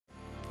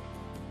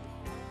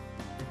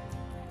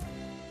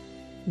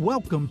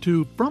Welcome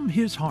to From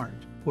His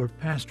Heart, where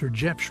Pastor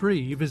Jeff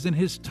Schreve is in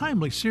his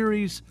timely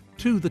series,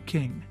 To the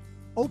King.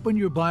 Open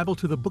your Bible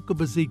to the book of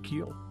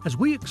Ezekiel as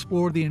we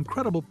explore the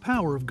incredible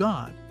power of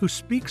God who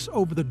speaks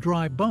over the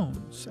dry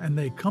bones and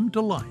they come to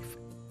life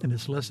in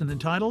this lesson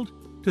entitled,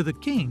 To the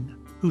King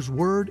whose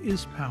word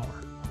is power.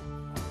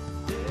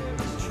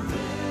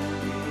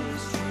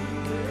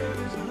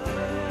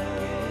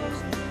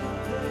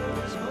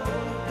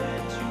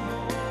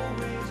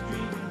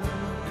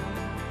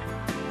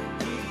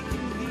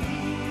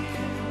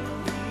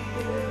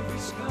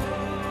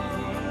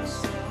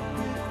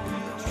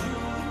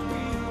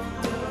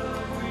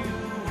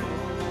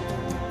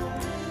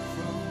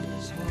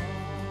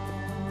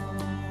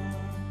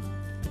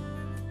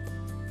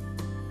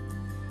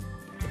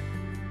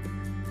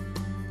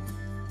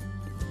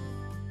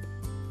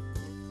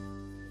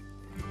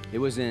 It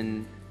was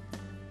in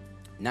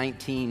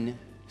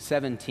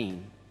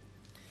 1917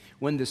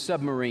 when the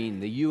submarine,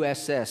 the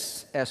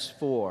USS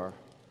S-4,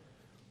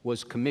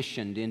 was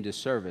commissioned into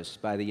service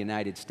by the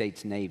United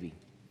States Navy.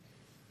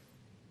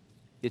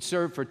 It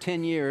served for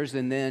 10 years,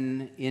 and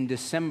then in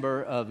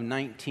December of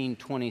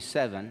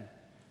 1927,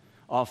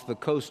 off the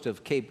coast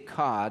of Cape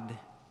Cod,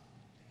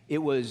 it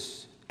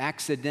was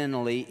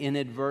accidentally,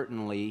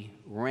 inadvertently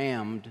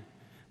rammed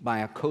by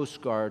a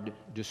Coast Guard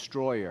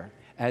destroyer.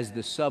 As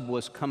the sub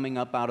was coming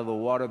up out of the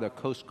water, the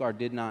Coast Guard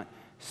did not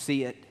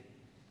see it,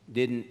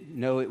 didn't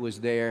know it was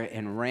there,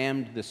 and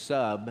rammed the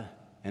sub,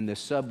 and the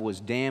sub was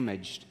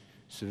damaged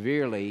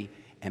severely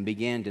and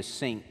began to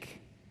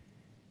sink.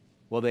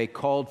 Well, they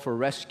called for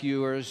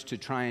rescuers to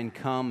try and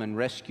come and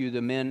rescue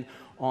the men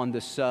on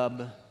the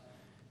sub,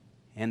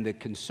 and the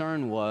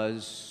concern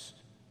was,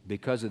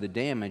 because of the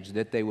damage,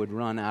 that they would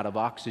run out of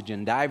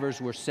oxygen.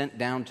 Divers were sent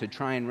down to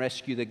try and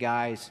rescue the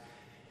guys,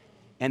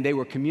 and they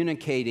were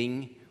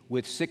communicating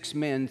with 6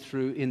 men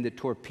in the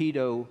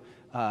torpedo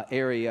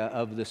area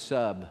of the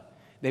sub.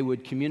 They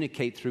would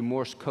communicate through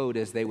Morse code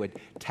as they would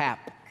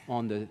tap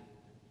on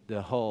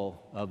the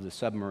hull of the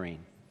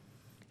submarine.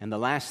 And the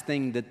last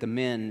thing that the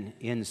men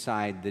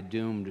inside the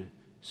doomed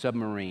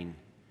submarine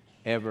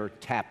ever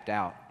tapped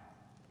out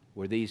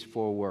were these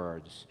 4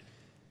 words: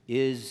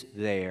 "Is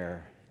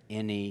there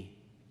any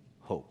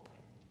hope?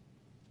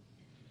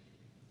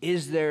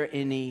 Is there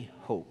any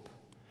hope?"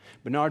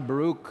 Bernard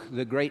Baruch,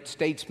 the great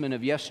statesman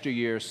of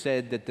yesteryear,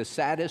 said that the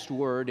saddest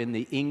word in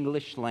the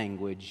English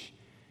language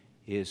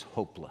is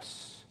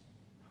hopeless.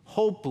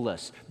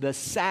 Hopeless, the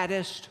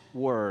saddest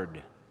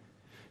word.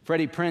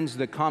 Freddie Prinze,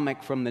 the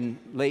comic from the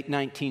late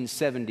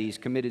 1970s,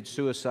 committed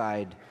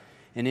suicide,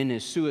 and in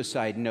his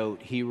suicide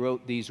note, he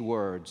wrote these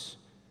words: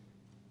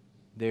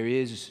 "There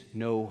is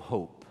no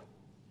hope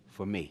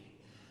for me."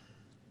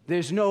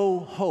 There's no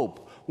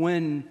hope.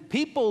 When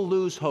people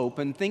lose hope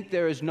and think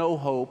there is no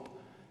hope,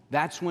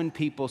 that's when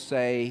people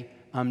say,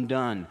 "I'm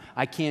done.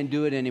 I can't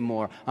do it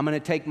anymore. I'm going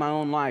to take my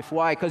own life."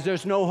 Why? Because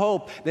there's no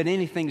hope that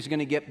anything's going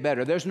to get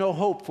better. There's no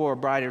hope for a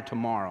brighter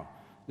tomorrow.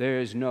 There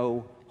is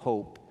no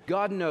hope.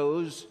 God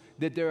knows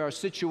that there are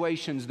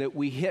situations that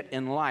we hit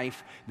in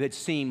life that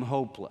seem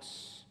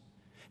hopeless.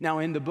 Now,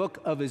 in the book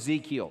of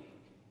Ezekiel,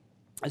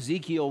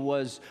 Ezekiel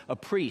was a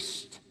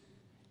priest,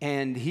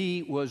 and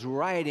he was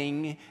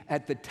writing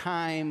at the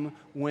time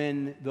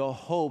when the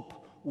hope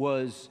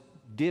was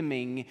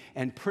dimming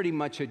and pretty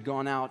much had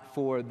gone out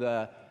for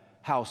the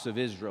house of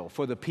Israel,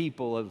 for the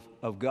people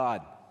of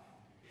God.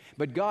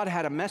 But God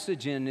had a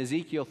message in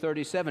Ezekiel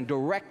 37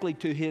 directly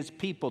to his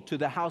people, to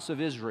the house of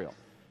Israel.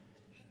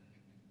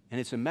 And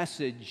it's a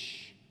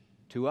message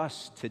to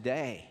us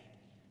today,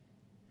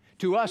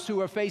 to us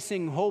who are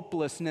facing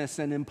hopelessness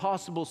and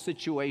impossible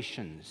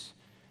situations.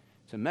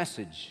 It's a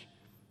message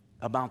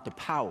about the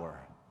power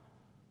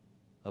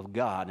of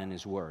God and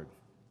his word.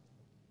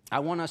 I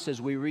want us, as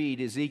we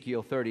read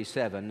Ezekiel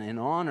 37, in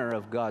honor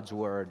of God's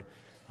word,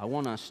 I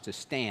want us to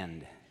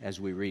stand as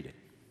we read it.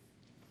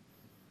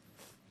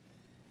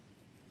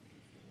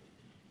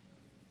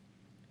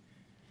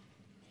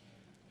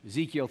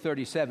 Ezekiel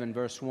 37,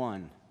 verse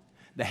 1.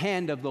 "The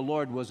hand of the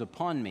Lord was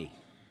upon me,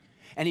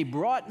 and he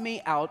brought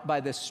me out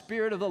by the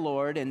Spirit of the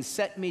Lord and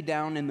set me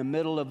down in the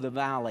middle of the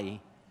valley,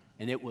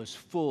 and it was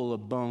full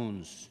of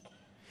bones.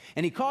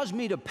 And he caused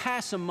me to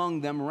pass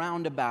among them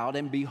round about,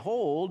 and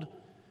behold,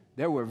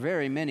 there were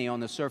very many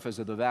on the surface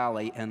of the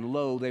valley, and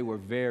lo, they were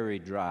very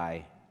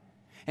dry.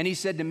 And he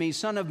said to me,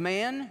 'Son of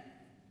man,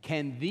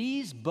 can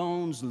these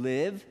bones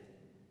live?'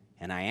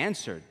 And I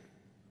answered,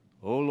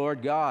 'O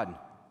Lord God,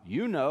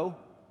 you know.'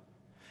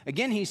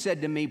 Again he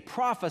said to me,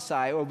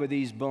 'Prophesy over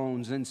these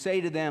bones, and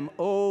say to them,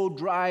 O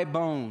dry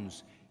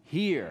bones,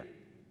 hear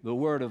the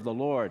word of the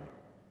Lord.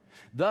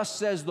 Thus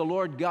says the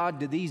Lord God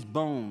to these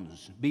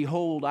bones,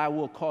 Behold, I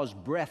will cause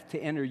breath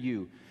to enter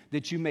you,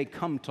 that you may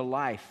come to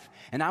life.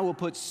 And I will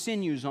put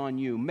sinews on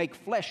you, make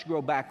flesh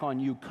grow back on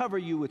you, cover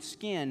you with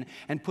skin,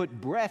 and put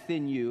breath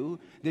in you,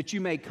 that you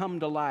may come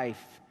to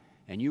life.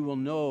 And you will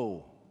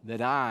know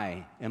that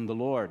I am the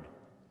Lord.'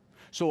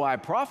 So I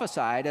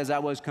prophesied as I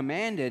was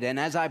commanded, and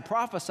as I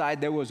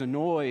prophesied there was a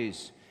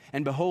noise,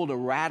 And behold, a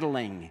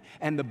rattling,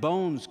 and the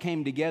bones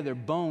came together,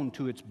 bone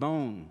to its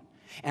bone.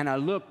 And I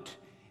looked,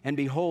 and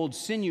behold,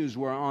 sinews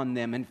were on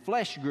them, and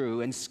flesh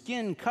grew, and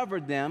skin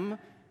covered them,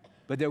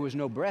 but there was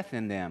no breath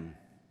in them.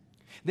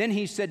 Then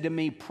he said to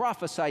me,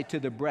 prophesy to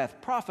the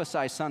breath,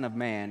 prophesy, son of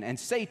man, and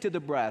say to the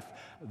breath,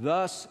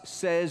 thus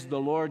says the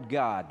Lord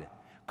God,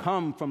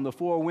 come from the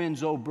four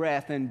winds, O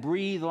breath, and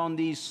breathe on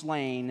these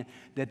slain,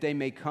 that they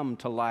may come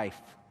to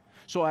life.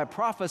 So I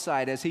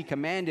prophesied as he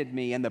commanded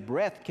me, and the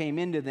breath came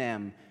into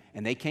them,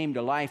 and they came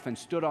to life and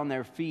stood on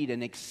their feet,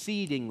 an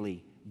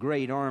exceedingly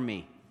great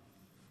army.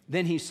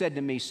 Then he said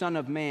to me, son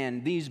of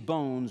man, these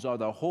bones are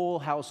the whole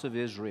house of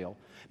Israel.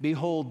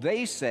 Behold,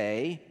 they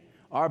say,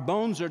 our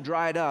bones are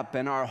dried up,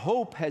 and our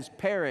hope has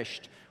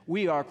perished.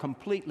 We are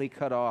completely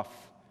cut off.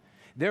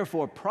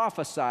 Therefore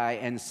prophesy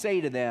and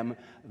say to them,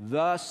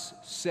 thus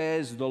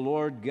says the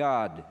Lord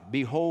God,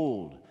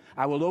 behold,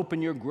 I will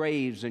open your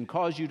graves and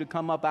cause you to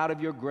come up out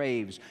of your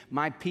graves,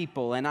 my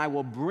people, and I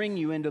will bring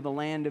you into the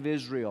land of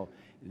Israel.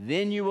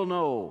 Then you will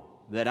know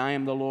that I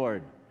am the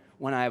Lord,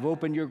 when I have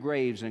opened your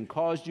graves and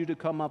caused you to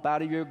come up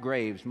out of your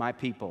graves, my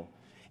people.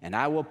 And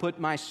I will put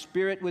my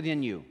spirit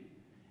within you,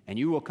 and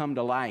you will come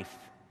to life,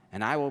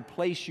 and I will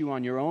place you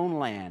on your own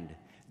land.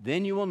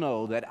 Then you will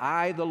know that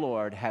I, the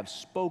Lord, have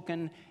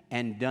spoken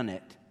and done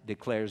it,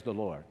 declares the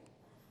Lord.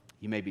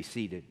 You may be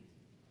seated.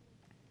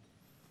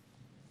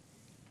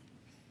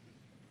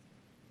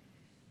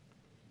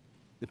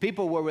 The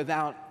people were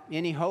without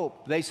any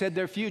hope. They said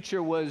their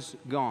future was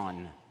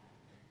gone.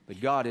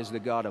 But God is the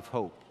God of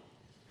hope.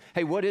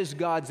 Hey, what is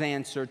God's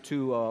answer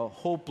to a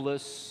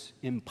hopeless,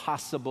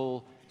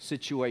 impossible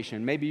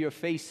situation? Maybe you're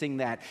facing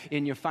that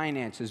in your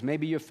finances.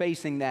 Maybe you're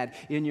facing that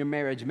in your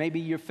marriage. Maybe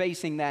you're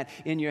facing that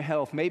in your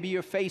health. Maybe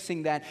you're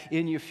facing that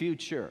in your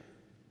future.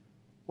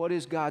 What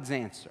is God's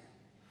answer?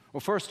 Well,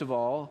 first of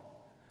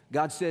all,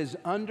 God says,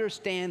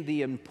 understand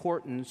the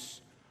importance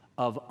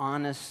of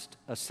honest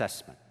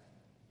assessment.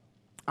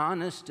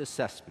 Honest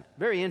assessment.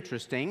 Very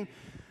interesting.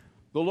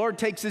 The Lord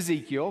takes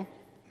Ezekiel,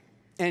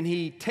 and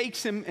he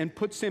takes him and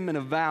puts him in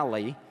a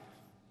valley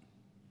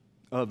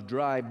of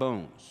dry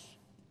bones.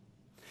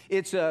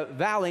 It's a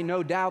valley,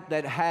 no doubt,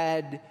 that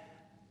had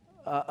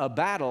a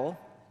battle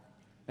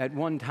at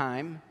one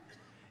time,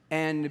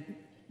 and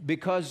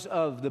because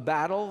of the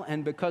battle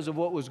and because of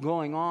what was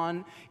going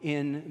on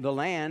in the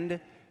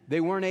land,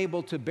 they weren't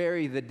able to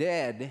bury the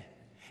dead.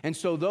 And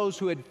so those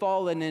who had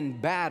fallen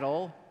in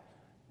battle,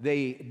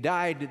 they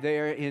died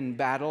there in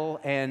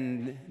battle,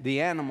 and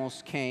the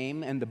animals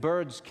came, and the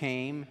birds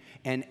came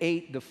and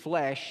ate the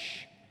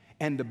flesh,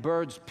 and the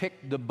birds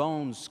picked the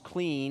bones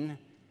clean,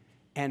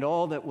 and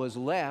all that was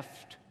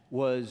left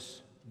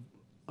was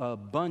a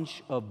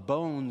bunch of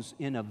bones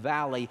in a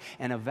valley,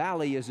 and a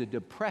valley is a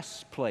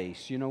depressed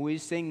place. You know, we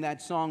sing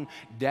that song,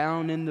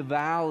 down in the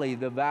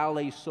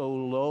valley so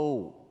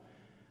low.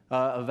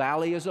 A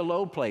valley is a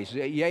low place.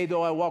 Yea,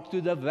 though I walk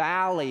through the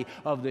valley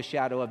of the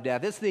shadow of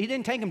death. He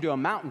didn't take him to a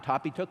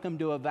mountaintop. He took him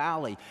to a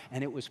valley,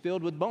 and it was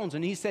filled with bones.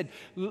 And he said,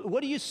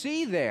 what do you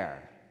see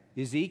there,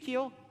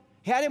 Ezekiel?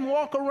 He had him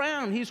walk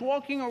around. He's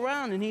walking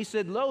around, and he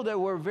said, lo, there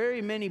were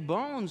very many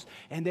bones,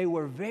 and they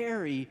were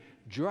very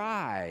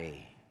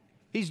dry.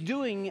 He's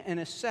doing an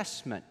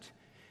assessment,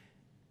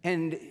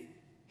 and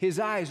his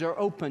eyes are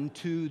open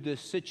to the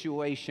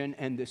situation,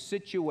 and the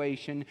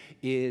situation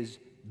is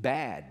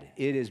bad.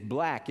 It is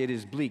black. It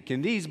is bleak.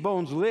 Can these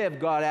bones live?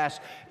 God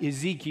asked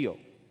Ezekiel.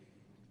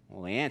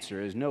 Well, the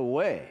answer is no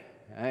way.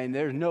 And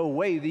there's no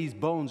way these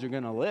bones are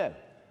going to live.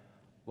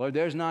 Lord,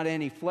 there's not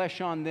any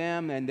flesh on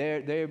them, and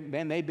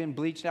they've been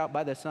bleached out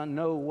by the sun.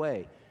 No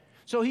way.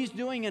 So he's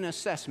doing an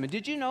assessment.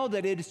 Did you know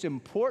that it is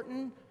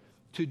important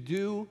to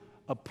do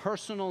a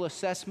personal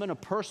assessment, a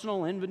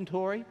personal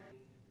inventory?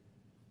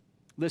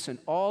 Listen,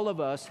 all of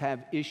us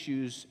have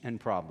issues and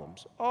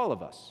problems. All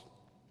of us.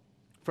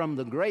 From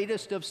the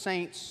greatest of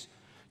saints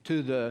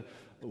to the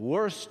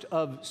worst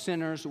of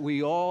sinners,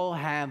 we all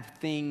have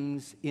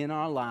things in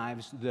our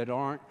lives that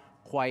aren't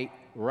quite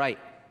right.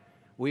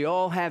 We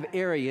all have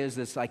areas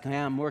that's like, hey,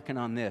 I'm working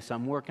on this,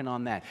 I'm working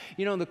on that.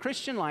 You know, in the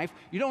Christian life,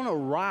 you don't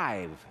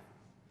arrive.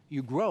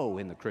 You grow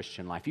in the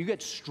Christian life. You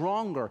get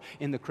stronger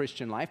in the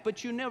Christian life,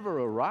 but you never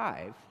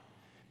arrive,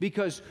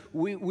 because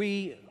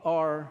we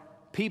are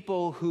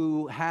people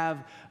who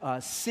have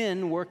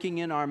sin working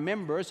in our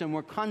members, and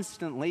we're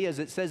constantly, as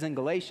it says in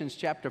Galatians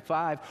chapter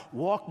 5,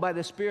 walk by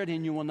the Spirit,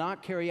 and you will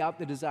not carry out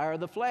the desire of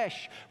the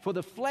flesh. For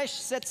the flesh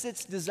sets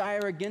its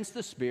desire against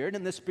the Spirit,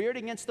 and the Spirit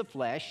against the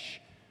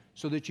flesh,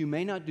 so that you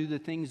may not do the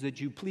things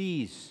that you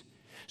please.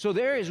 So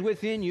there is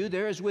within you,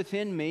 there is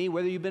within me,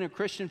 whether you've been a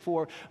Christian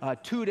for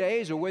 2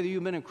 days or whether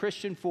you've been a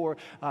Christian for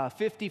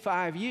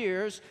 55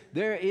 years,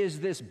 there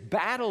is this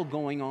battle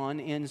going on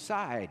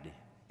inside.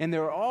 And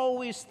there are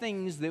always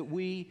things that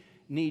we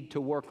need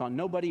to work on.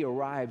 Nobody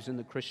arrives in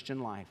the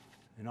Christian life.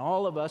 And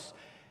all of us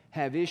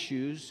have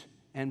issues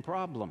and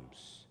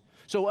problems.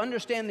 So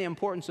understand the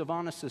importance of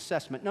honest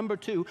assessment. Number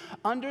 2,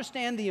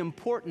 understand the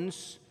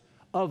importance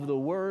of the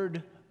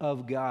Word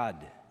of God.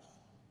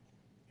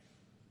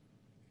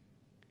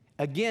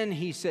 Again,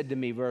 he said to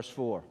me, verse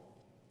 4,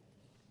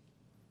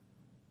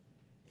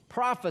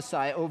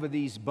 prophesy over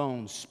these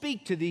bones,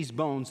 speak to these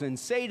bones, and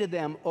say to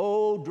them,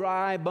 O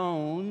dry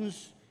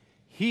bones,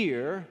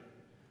 hear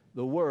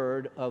the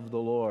word of the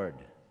Lord.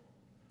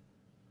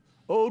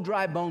 O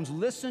dry bones,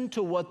 listen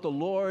to what the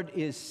Lord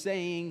is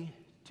saying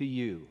to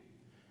you.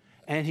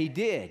 And he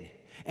did.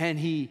 And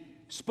he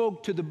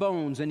spoke to the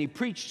bones, and he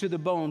preached to the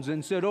bones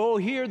and said, Oh,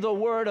 hear the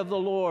word of the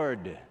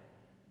Lord.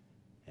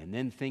 And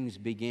then things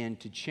began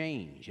to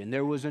change, and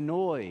there was a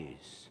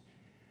noise.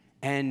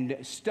 And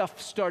stuff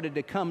started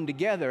to come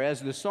together. As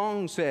the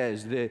song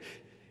says, the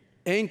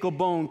ankle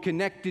bone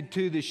connected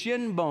to the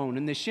shin bone,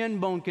 and the shin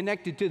bone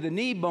connected to the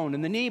knee bone,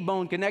 and the knee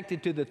bone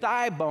connected to the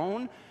thigh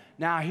bone.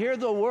 Now hear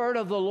the word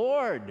of the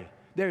Lord.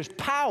 There's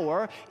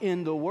power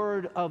in the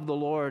word of the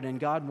Lord, and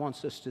God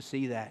wants us to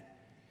see that.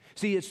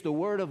 See, it's the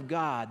word of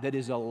God that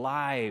is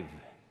alive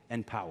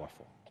and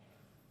powerful.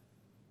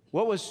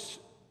 What was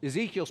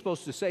Ezekiel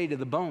supposed to say to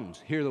the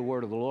bones? Hear the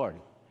word of the Lord.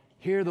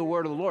 Hear the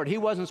word of the Lord. He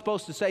wasn't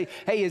supposed to say,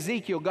 hey,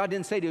 Ezekiel, God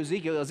didn't say to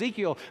Ezekiel,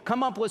 Ezekiel,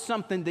 come up with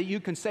something that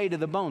you can say to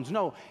the bones.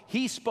 No,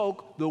 he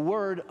spoke the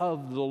word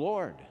of the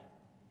Lord.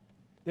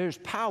 There's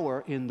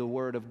power in the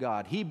word of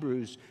God.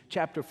 Hebrews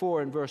chapter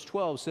 4 and verse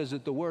 12 says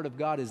that the word of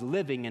God is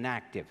living and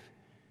active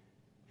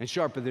and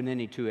sharper than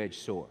any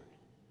two-edged sword.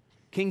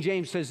 King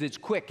James says it's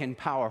quick and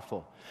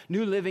powerful.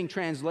 New Living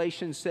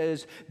Translation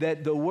says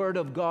that the word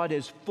of God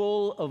is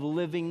full of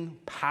living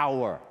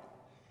power.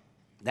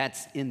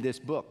 That's in this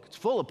book. It's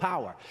full of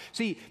power.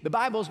 See, the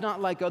Bible's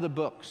not like other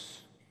books.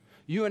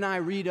 You and I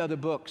read other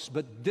books,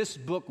 but this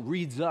book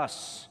reads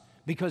us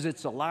because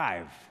it's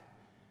alive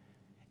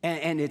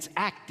and it's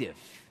active.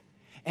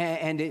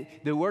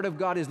 The Word of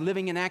God is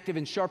living and active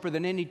and sharper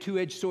than any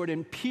two-edged sword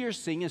and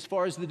piercing as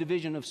far as the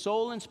division of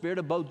soul and spirit,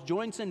 of both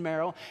joints and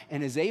marrow,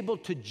 and is able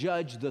to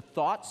judge the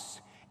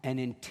thoughts and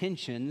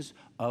intentions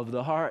of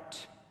the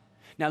heart.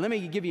 Now, let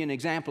me give you an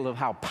example of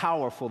how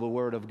powerful the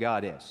Word of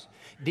God is.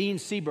 Dean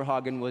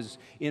Sieberhagen was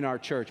in our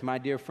church, my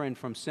dear friend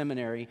from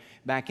seminary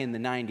back in the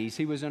 90s.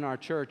 He was in our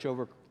church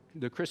over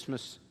the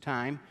Christmas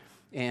time,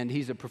 and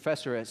he's a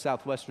professor at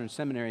Southwestern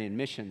Seminary in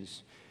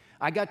Missions.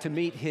 I got to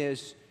meet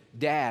his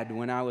dad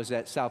when I was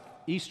at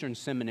Southeastern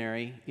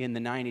Seminary in the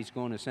 90s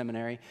going to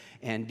seminary,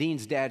 and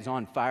Dean's dad's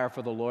on fire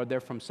for the Lord. They're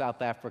from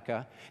South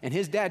Africa, and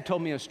his dad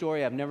told me a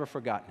story I've never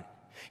forgotten.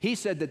 He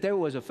said that there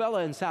was a fellow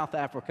in South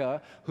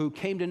Africa who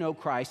came to know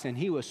Christ, and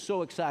he was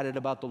so excited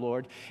about the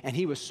Lord, and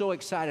he was so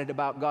excited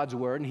about God's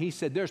Word, and he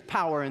said there's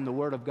power in the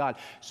Word of God.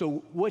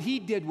 So what he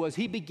did was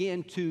he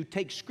began to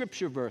take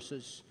scripture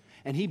verses,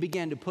 and he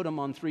began to put them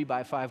on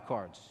 3x5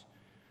 cards.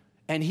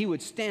 And he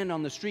would stand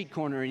on the street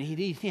corner, and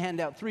he'd hand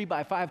out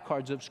 3x5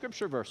 cards of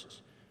scripture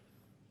verses.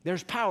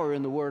 There's power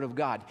in the Word of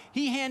God.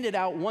 He handed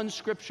out one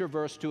scripture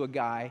verse to a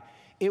guy.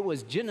 It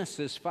was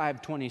Genesis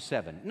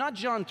 5:27, not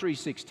John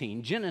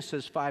 3:16,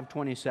 Genesis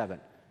 5:27.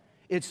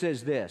 It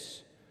says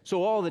this,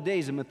 so all the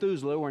days of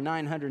Methuselah were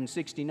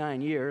 969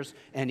 years,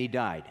 and he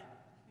died.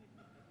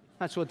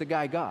 That's what the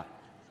guy got.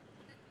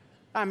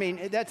 I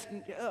mean, that's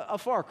a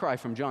far cry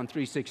from John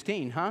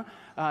 3:16, huh?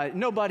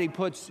 Nobody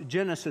puts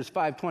Genesis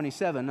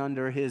 5:27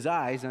 under his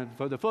eyes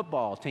for the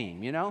football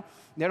team, you know?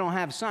 They don't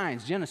have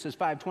signs, Genesis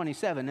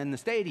 5:27 in the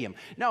stadium.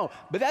 No,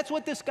 but that's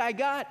what this guy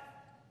got.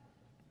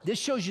 This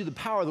shows you the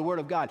power of the Word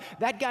of God.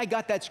 That guy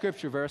got that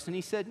scripture verse, and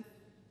he said,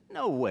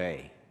 no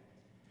way.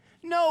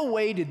 No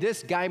way did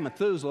this guy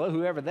Methuselah,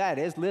 whoever that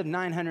is, live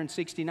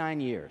 969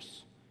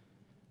 years.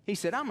 He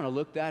said, I'm going to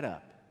look that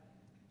up.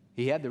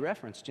 He had the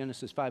reference,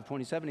 Genesis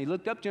 5:27. He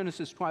looked up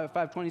Genesis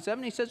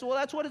 5:27. He says, well,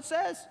 that's what it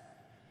says.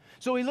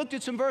 So he looked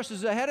at some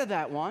verses ahead of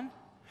that one.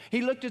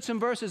 He looked at some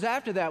verses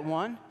after that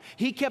one.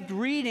 He kept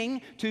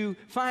reading to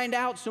find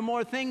out some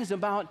more things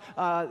about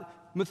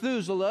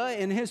Methuselah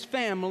and his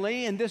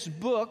family in this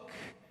book.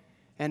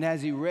 And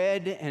as he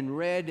read and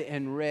read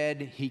and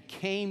read, he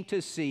came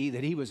to see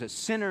that he was a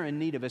sinner in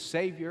need of a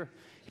Savior.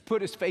 He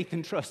put his faith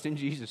and trust in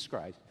Jesus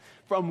Christ.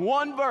 From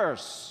one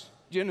verse,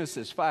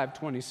 Genesis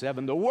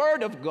 5:27, the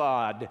Word of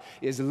God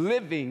is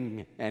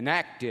living and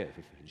active,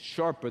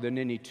 sharper than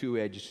any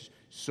two-edged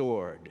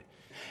sword.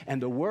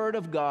 And the Word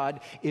of God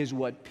is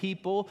what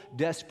people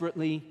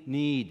desperately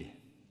need.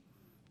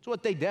 It's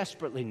what they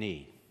desperately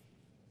need.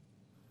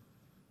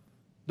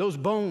 Those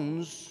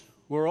bones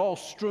were all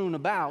strewn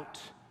about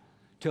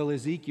till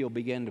Ezekiel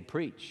began to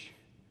preach.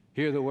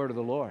 Hear the word of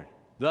the Lord.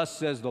 Thus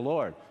says the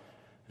Lord.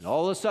 And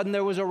all of a sudden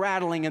there was a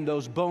rattling and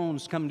those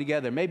bones come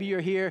together. Maybe you're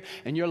here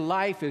and your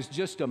life is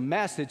just a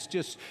mess. It's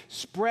just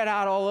spread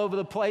out all over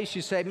the place.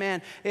 You say,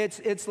 man,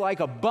 it's like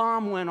a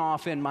bomb went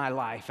off in my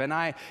life.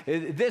 And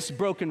this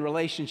broken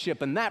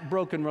relationship and that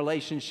broken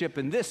relationship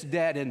and this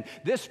debt and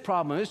this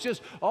problem. It's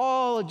just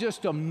all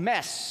just a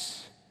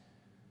mess.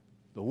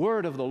 The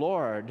word of the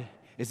Lord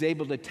is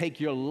able to take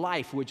your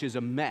life, which is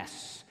a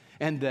mess,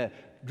 and the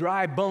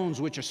dry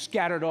bones which are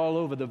scattered all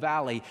over the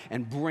valley,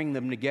 and bring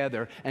them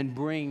together and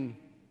bring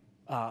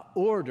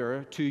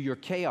order to your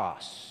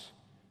chaos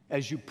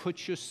as you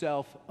put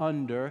yourself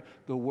under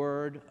the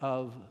word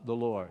of the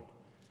Lord.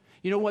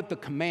 You know what the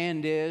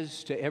command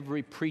is to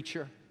every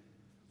preacher?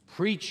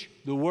 Preach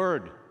the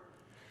word.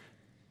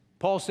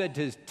 Paul said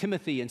to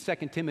Timothy in 2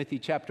 Timothy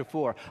chapter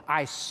 4,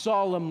 I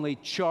solemnly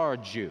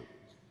charge you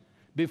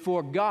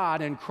before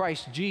God and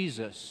Christ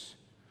Jesus,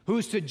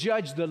 who's to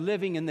judge the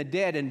living and the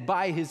dead, and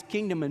by his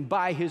kingdom and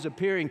by his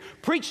appearing,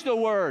 preach the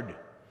word.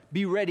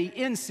 Be ready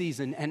in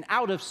season and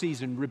out of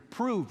season,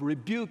 reprove,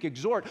 rebuke,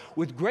 exhort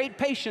with great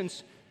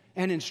patience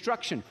and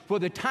instruction. For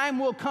the time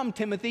will come,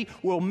 Timothy,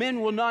 where men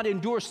will not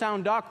endure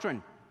sound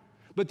doctrine,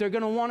 but they're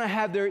going to want to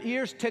have their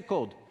ears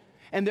tickled,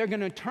 and they're going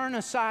to turn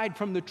aside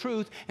from the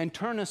truth and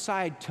turn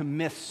aside to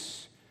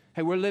myths.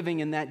 Hey, we're living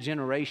in that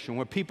generation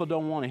where people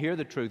don't want to hear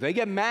the truth. They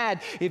get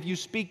mad if you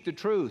speak the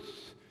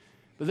truth.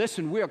 But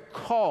listen, we're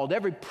called,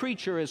 every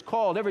preacher is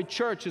called, every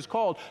church is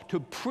called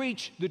to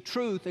preach the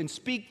truth and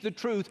speak the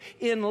truth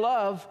in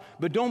love,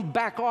 but don't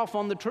back off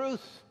on the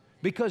truth,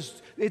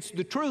 because it's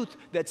the truth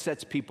that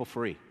sets people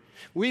free.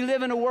 We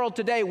live in a world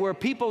today where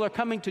people are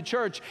coming to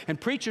church and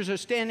preachers are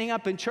standing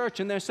up in church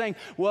and they're saying,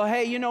 well,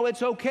 hey, you know,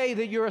 it's okay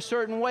that you're a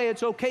certain way.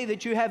 It's okay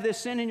that you have this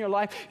sin in your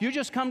life. You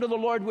just come to the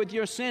Lord with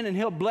your sin and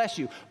he'll bless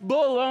you.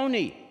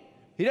 Baloney.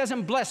 He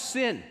doesn't bless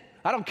sin.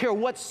 I don't care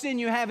what sin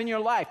you have in your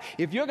life.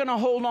 If you're going to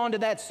hold on to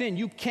that sin,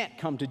 you can't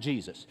come to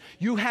Jesus.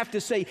 You have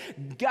to say,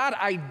 God,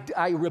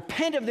 I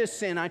repent of this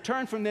sin. I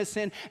turn from this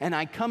sin and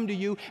I come to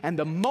you. And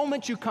the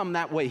moment you come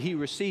that way, he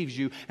receives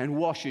you and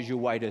washes you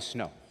white as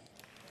snow.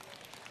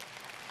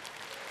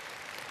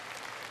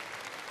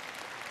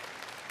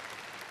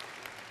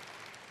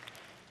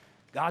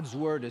 God's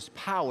word is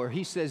power.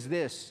 He says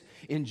this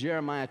in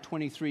Jeremiah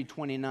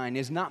 23:29,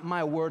 is not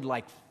my word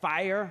like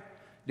fire,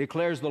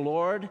 declares the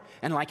Lord,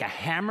 and like a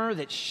hammer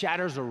that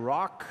shatters a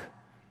rock?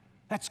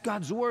 That's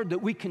God's word that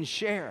we can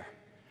share.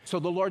 So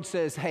the Lord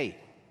says, hey,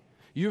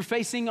 you're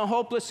facing a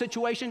hopeless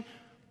situation?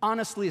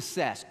 Honestly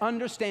assess.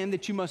 Understand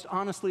that you must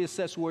honestly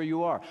assess where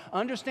you are.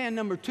 Understand,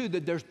 number two,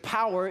 that there's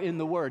power in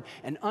the word.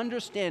 And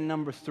understand,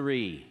 number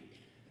three,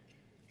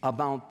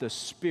 about the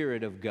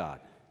Spirit of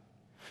God.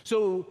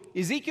 So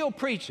Ezekiel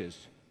preaches,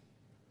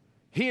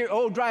 hear,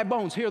 O dry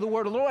bones, hear the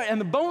word of the Lord.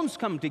 And the bones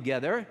come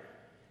together.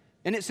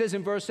 And it says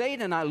in verse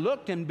 8, and I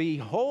looked, and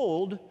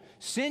behold,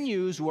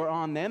 sinews were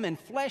on them, and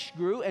flesh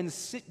grew, and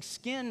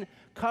skin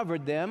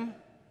covered them,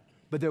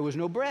 but there was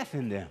no breath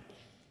in them.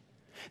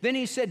 Then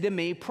he said to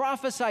me,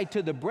 prophesy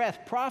to the breath,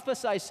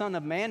 prophesy, son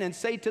of man, and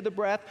say to the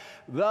breath,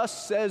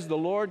 thus says the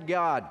Lord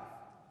God,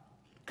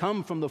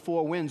 come from the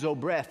four winds, O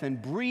breath,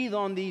 and breathe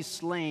on these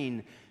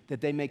slain, that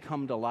they may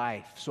come to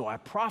life. So I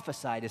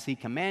prophesied as he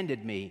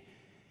commanded me,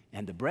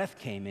 and the breath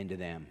came into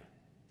them,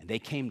 and they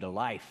came to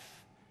life,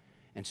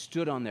 and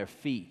stood on their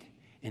feet,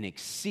 an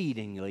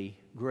exceedingly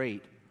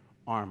great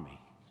army.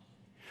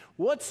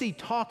 What's he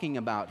talking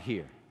about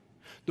here?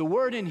 The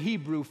word in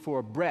Hebrew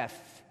for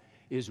breath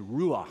is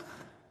ruach.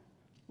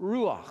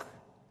 Ruach.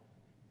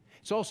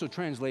 It's also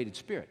translated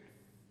spirit.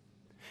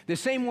 The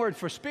same word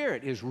for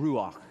spirit is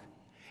ruach.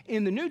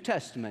 In the New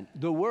Testament,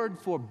 the word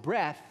for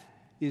breath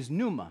is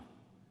pneuma.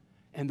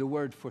 And the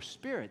word for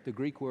spirit, the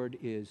Greek word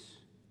is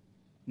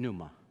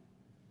pneuma.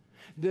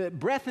 The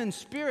breath and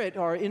spirit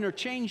are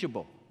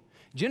interchangeable.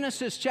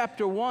 Genesis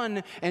chapter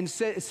 1 and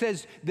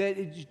says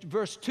that,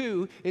 verse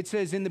 2, it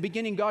says, in the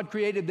beginning God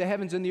created the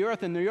heavens and the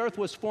earth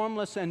was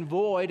formless and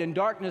void, and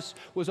darkness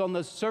was on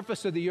the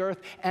surface of the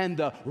earth, and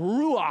the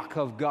ruach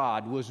of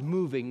God was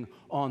moving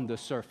on the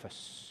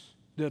surface.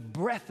 The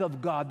breath of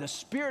God, the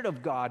Spirit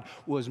of God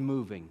was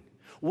moving.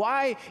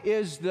 Why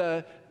is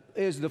the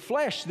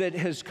flesh that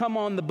has come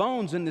on the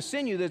bones, and the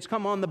sinew that's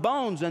come on the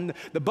bones, and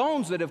the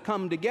bones that have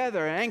come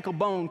together, ankle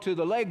bone to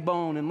the leg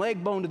bone, and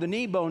leg bone to the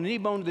knee bone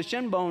to the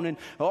shin bone, and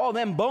all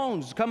them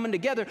bones coming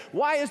together?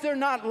 Why is there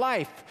not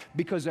life?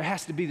 Because there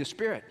has to be the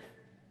Spirit.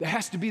 There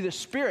has to be the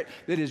Spirit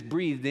that is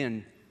breathed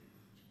in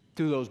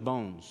through those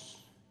bones.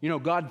 You know,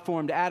 God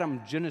formed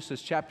Adam,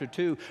 Genesis chapter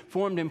 2,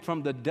 formed him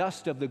from the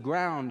dust of the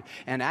ground,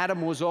 and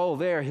Adam was all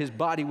there, his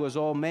body was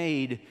all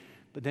made,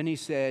 but then he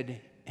said,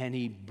 and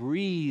he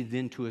breathed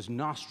into his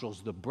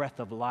nostrils the breath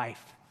of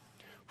life.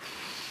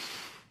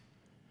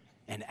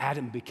 And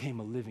Adam became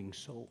a living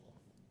soul.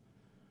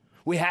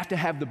 We have to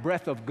have the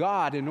breath of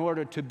God in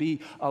order to be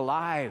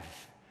alive.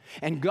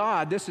 And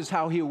God, this is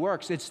how he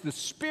works. It's the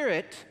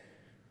Spirit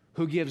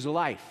who gives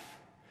life.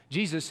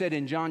 Jesus said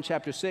in John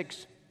chapter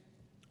 6,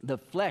 the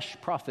flesh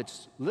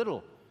profits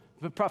little,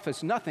 it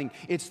profits nothing.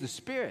 It's the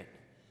Spirit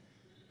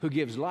who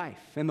gives life.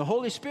 And the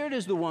Holy Spirit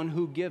is the one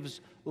who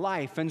gives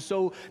life. And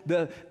so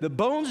the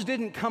bones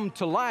didn't come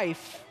to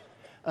life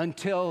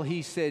until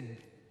he said,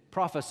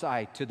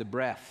 prophesy to the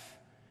breath.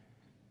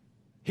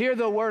 Hear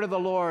the word of the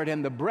Lord,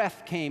 and the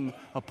breath came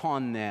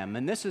upon them.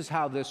 And this is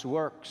how this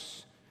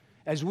works.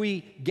 As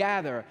we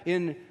gather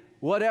in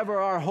whatever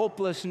our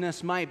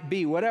hopelessness might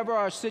be, whatever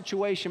our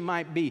situation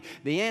might be,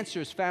 the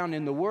answer is found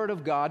in the Word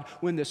of God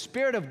when the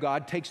Spirit of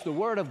God takes the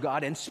Word of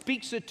God and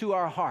speaks it to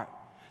our heart.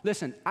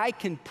 Listen, I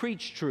can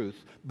preach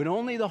truth, but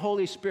only the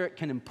Holy Spirit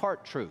can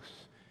impart truth.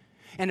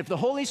 And if the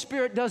Holy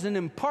Spirit doesn't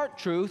impart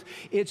truth,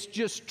 it's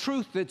just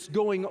truth that's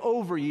going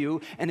over you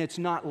and it's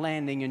not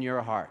landing in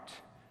your heart.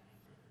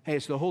 Hey,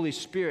 it's the Holy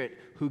Spirit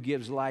who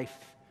gives life,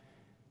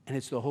 and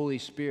it's the Holy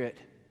Spirit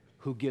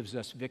who gives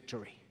us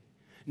victory.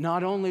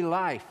 Not only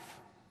life.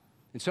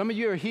 And some of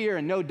you are here,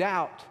 and no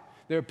doubt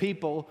there are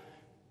people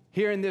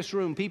here in this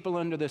room, people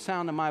under the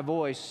sound of my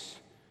voice,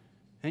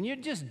 and you're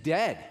just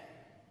dead.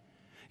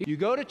 You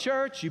go to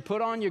church, you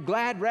put on your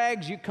glad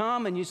rags, you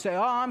come and you say,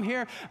 oh, I'm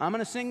here, I'm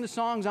going to sing the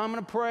songs, I'm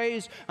going to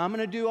praise, I'm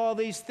going to do all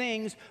these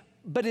things,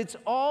 but it's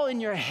all in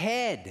your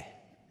head,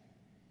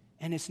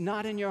 and it's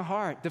not in your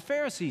heart. The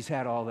Pharisees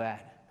had all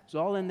that. It's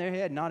all in their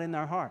head, not in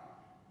their heart.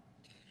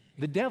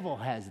 The devil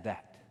has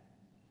that.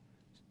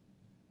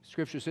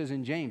 Scripture says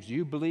in James, do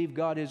you believe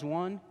God is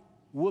one?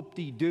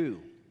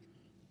 Whoop-de-doo.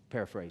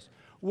 Paraphrase.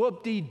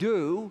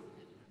 Whoop-de-doo.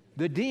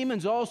 The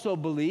demons also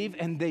believe,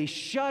 and they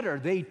shudder,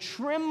 they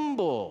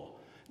tremble.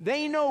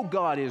 They know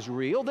God is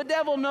real. The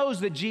devil knows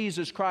that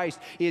Jesus Christ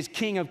is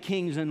King of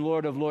kings and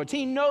Lord of lords.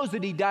 He knows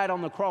that he died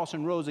on the cross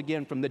and rose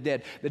again from the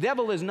dead. The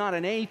devil is not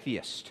an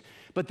atheist,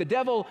 but the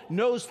devil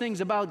knows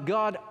things about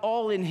God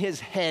all in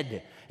his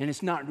head, and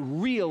it's not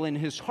real in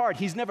his heart.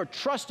 He's never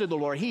trusted the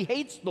Lord. He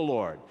hates the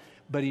Lord,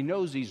 but he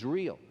knows he's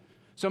real.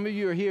 Some of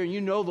you are here and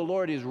you know the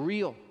Lord is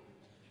real,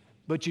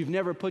 but you've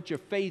never put your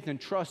faith and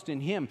trust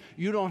in him.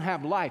 You don't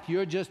have life.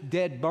 You're just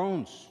dead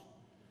bones,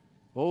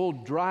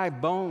 old dry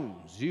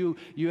bones. You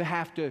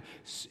have to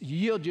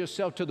yield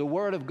yourself to the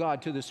Word of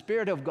God, to the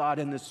Spirit of God,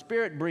 and the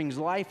Spirit brings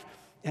life,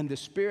 and the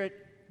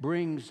Spirit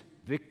brings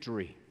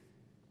victory.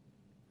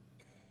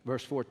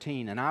 Verse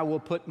 14, and I will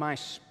put my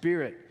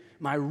Spirit,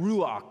 my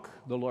Ruach,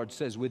 the Lord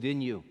says,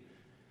 within you,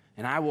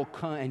 and I will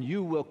come, and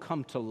you will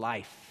come to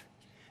life.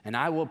 And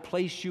I will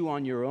place you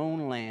on your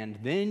own land.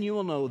 Then you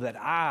will know that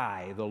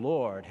I, the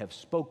Lord, have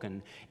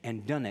spoken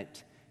and done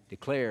it,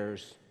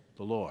 declares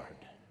the Lord.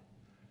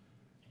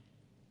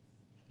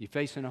 You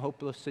facing a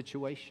hopeless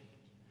situation?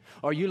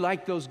 Are you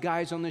like those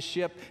guys on the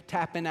ship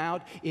tapping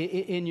out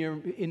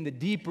in the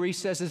deep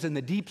recesses, in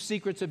the deep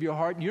secrets of your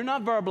heart? You're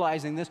not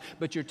verbalizing this,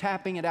 but you're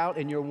tapping it out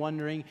and you're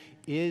wondering,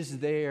 is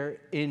there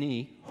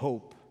any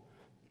hope?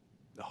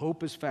 The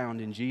hope is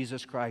found in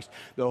Jesus Christ.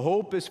 The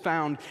hope is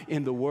found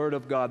in the Word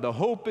of God. The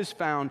hope is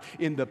found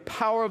in the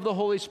power of the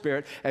Holy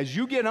Spirit. As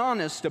you get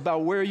honest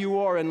about where you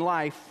are in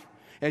life,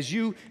 as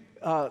you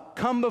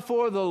come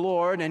before the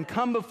Lord and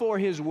come before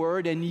His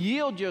Word and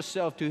yield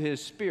yourself to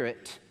His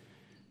Spirit,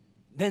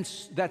 then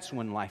that's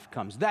when life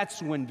comes.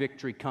 That's when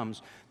victory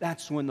comes.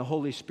 That's when the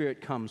Holy Spirit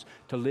comes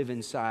to live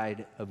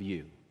inside of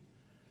you.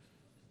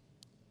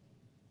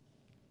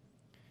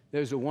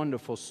 There's a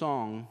wonderful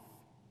song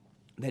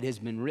that has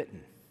been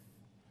written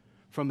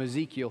from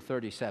Ezekiel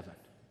 37.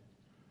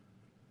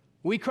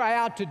 We cry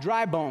out to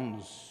dry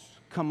bones,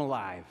 come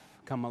alive,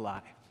 come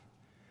alive.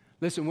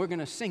 Listen, we're going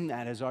to sing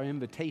that as our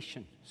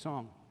invitation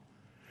song.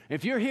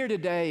 If you're here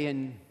today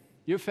and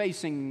you're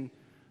facing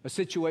a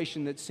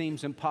situation that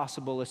seems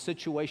impossible, a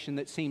situation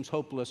that seems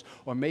hopeless,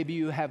 or maybe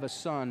you have a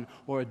son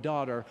or a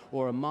daughter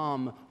or a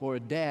mom or a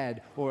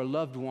dad or a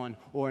loved one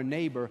or a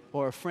neighbor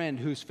or a friend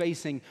who's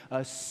facing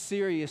a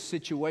serious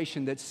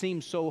situation that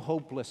seems so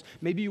hopeless,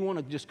 maybe you want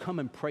to just come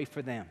and pray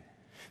for them.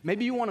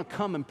 Maybe you want to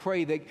come and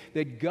pray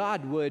that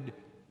God would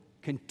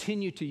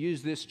continue to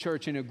use this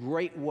church in a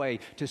great way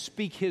to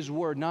speak His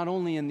word, not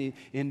only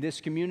in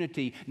this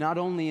community, not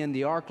only in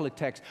the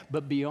Arklatex,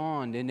 but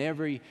beyond, in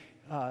every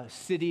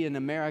city in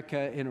America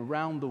and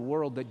around the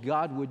world, that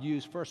God would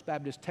use First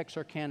Baptist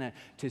Texarkana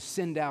to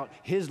send out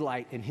His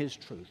light and His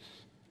truth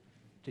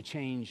to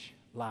change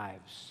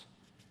lives.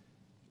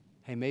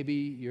 Hey, maybe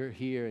you're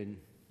here and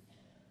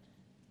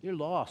you're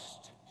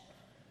lost.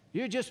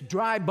 You're just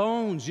dry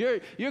bones.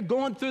 You're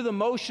going through the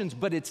motions,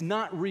 but it's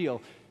not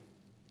real.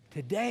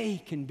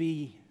 Today can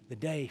be the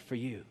day for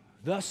you.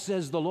 Thus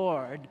says the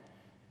Lord,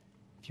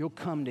 if you'll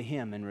come to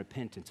Him in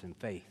repentance and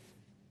faith,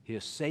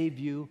 He'll save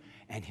you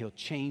and He'll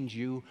change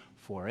you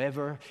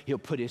forever. He'll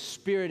put His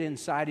Spirit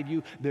inside of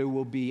you. There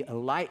will be a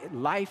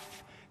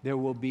life, there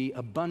will be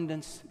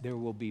abundance, there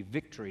will be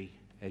victory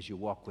as you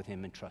walk with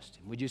Him and trust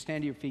Him. Would you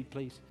stand to your feet,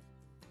 please?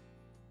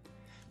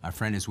 My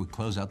friend, as we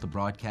close out the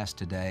broadcast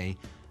today,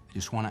 I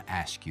just want to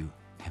ask you,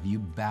 have you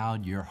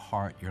bowed your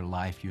heart, your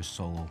life, your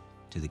soul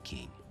to the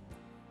King?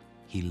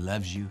 He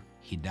loves you.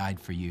 He died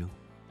for you.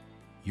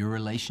 Your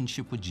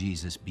relationship with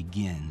Jesus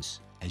begins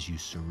as you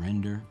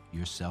surrender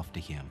yourself to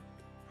Him.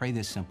 Pray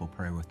this simple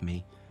prayer with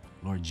me.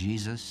 Lord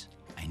Jesus,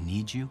 I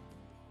need you.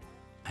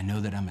 I know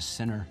that I'm a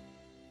sinner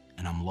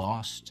and I'm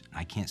lost and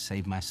I can't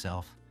save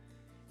myself.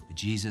 But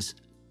Jesus,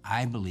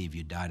 I believe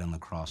you died on the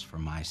cross for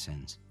my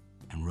sins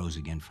and rose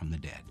again from the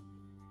dead.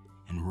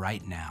 And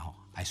right now,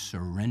 I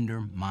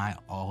surrender my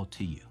all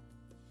to you.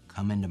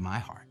 Come into my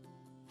heart.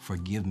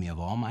 Forgive me of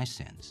all my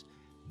sins.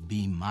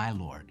 Be my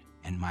Lord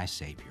and my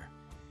Savior.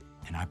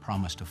 And I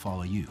promise to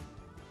follow you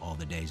all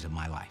the days of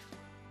my life.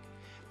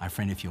 My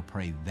friend, if you'll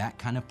pray that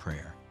kind of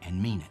prayer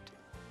and mean it,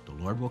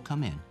 the Lord will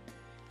come in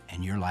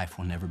and your life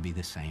will never be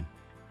the same.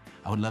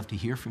 I would love to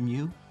hear from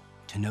you,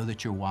 to know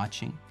that you're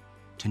watching,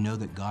 to know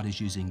that God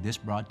is using this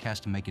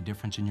broadcast to make a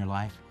difference in your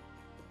life,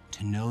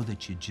 to know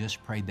that you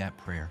just prayed that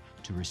prayer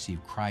to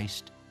receive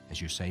Christ as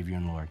your Savior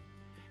and Lord.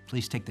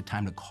 Please take the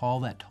time to call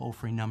that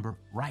toll-free number,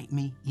 write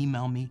me,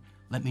 email me,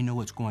 let me know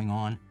what's going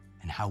on,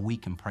 and how we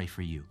can pray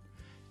for you.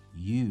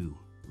 You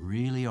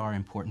really are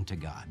important to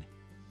God,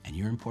 and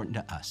you're important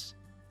to us,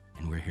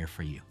 and we're here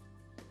for you.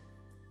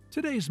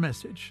 Today's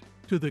message,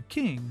 To the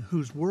King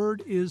Whose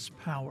Word is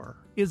Power,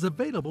 is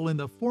available in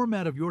the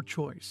format of your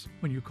choice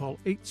when you call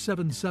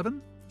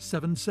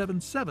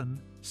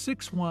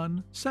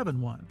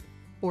 877-777-6171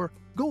 or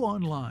go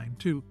online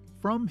to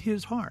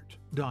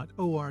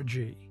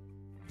FromHisHeart.org.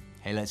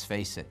 Hey, let's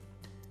face it,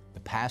 the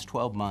past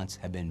 12 months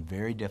have been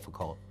very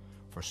difficult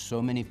for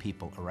so many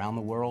people around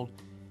the world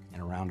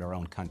and around our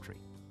own country.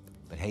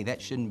 But hey,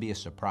 that shouldn't be a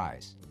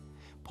surprise.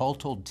 Paul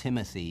told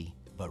Timothy,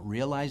 but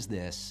realize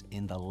this,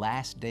 in the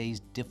last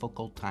days,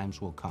 difficult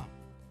times will come.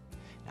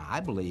 Now, I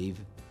believe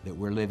that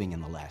we're living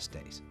in the last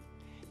days.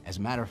 As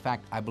a matter of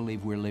fact, I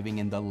believe we're living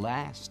in the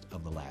last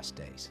of the last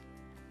days.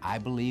 I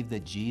believe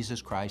that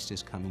Jesus Christ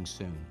is coming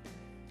soon.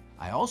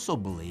 I also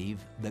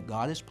believe that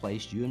God has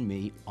placed you and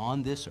me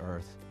on this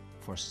earth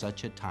for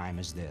such a time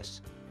as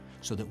this,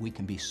 so that we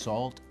can be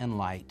salt and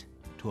light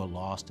to a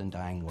lost and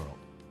dying world.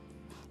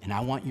 And I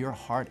want your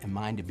heart and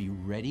mind to be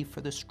ready for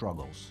the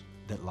struggles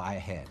that lie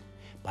ahead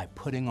by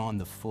putting on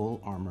the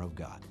full armor of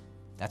God.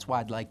 That's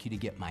why I'd like you to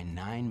get my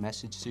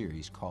 9-message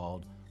series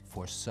called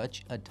For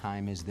Such a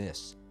Time as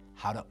This,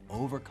 How to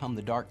Overcome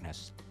the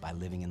Darkness by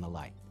Living in the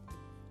Light.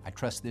 I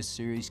trust this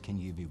series can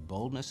give you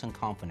boldness and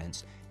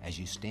confidence as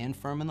you stand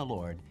firm in the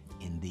Lord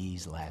in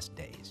these last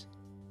days.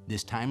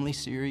 This timely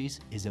series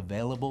is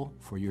available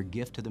for your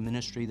gift to the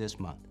ministry this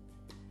month.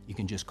 You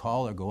can just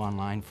call or go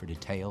online for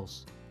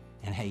details.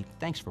 And hey,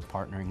 thanks for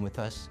partnering with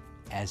us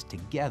as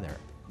together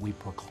we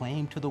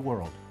proclaim to the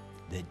world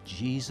that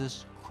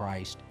Jesus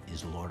Christ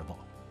is Lord of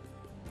all.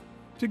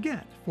 To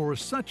get For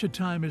Such a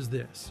Time as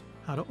This,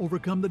 How to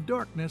Overcome the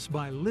Darkness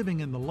by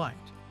Living in the Light,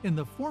 in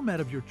the format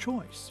of your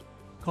choice,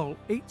 call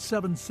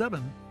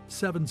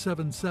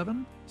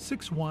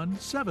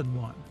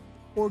 877-777-6171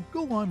 or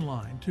go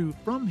online to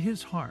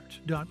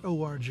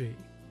FromHisHeart.org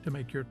to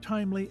make your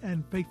timely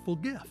and faithful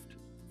gift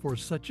for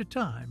such a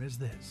time as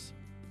this.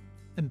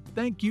 And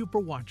thank you for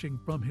watching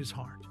From His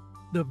Heart,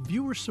 the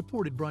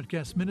viewer-supported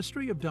broadcast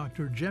ministry of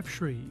Dr. Jeff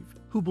Schreve,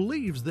 who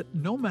believes that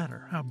no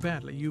matter how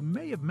badly you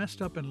may have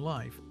messed up in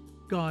life,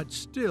 God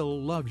still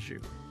loves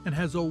you and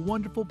has a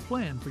wonderful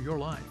plan for your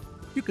life.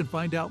 You can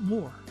find out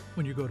more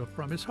when you go to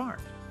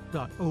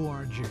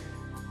FromHisHeart.org.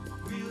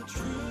 Real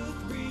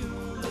truth, real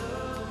love.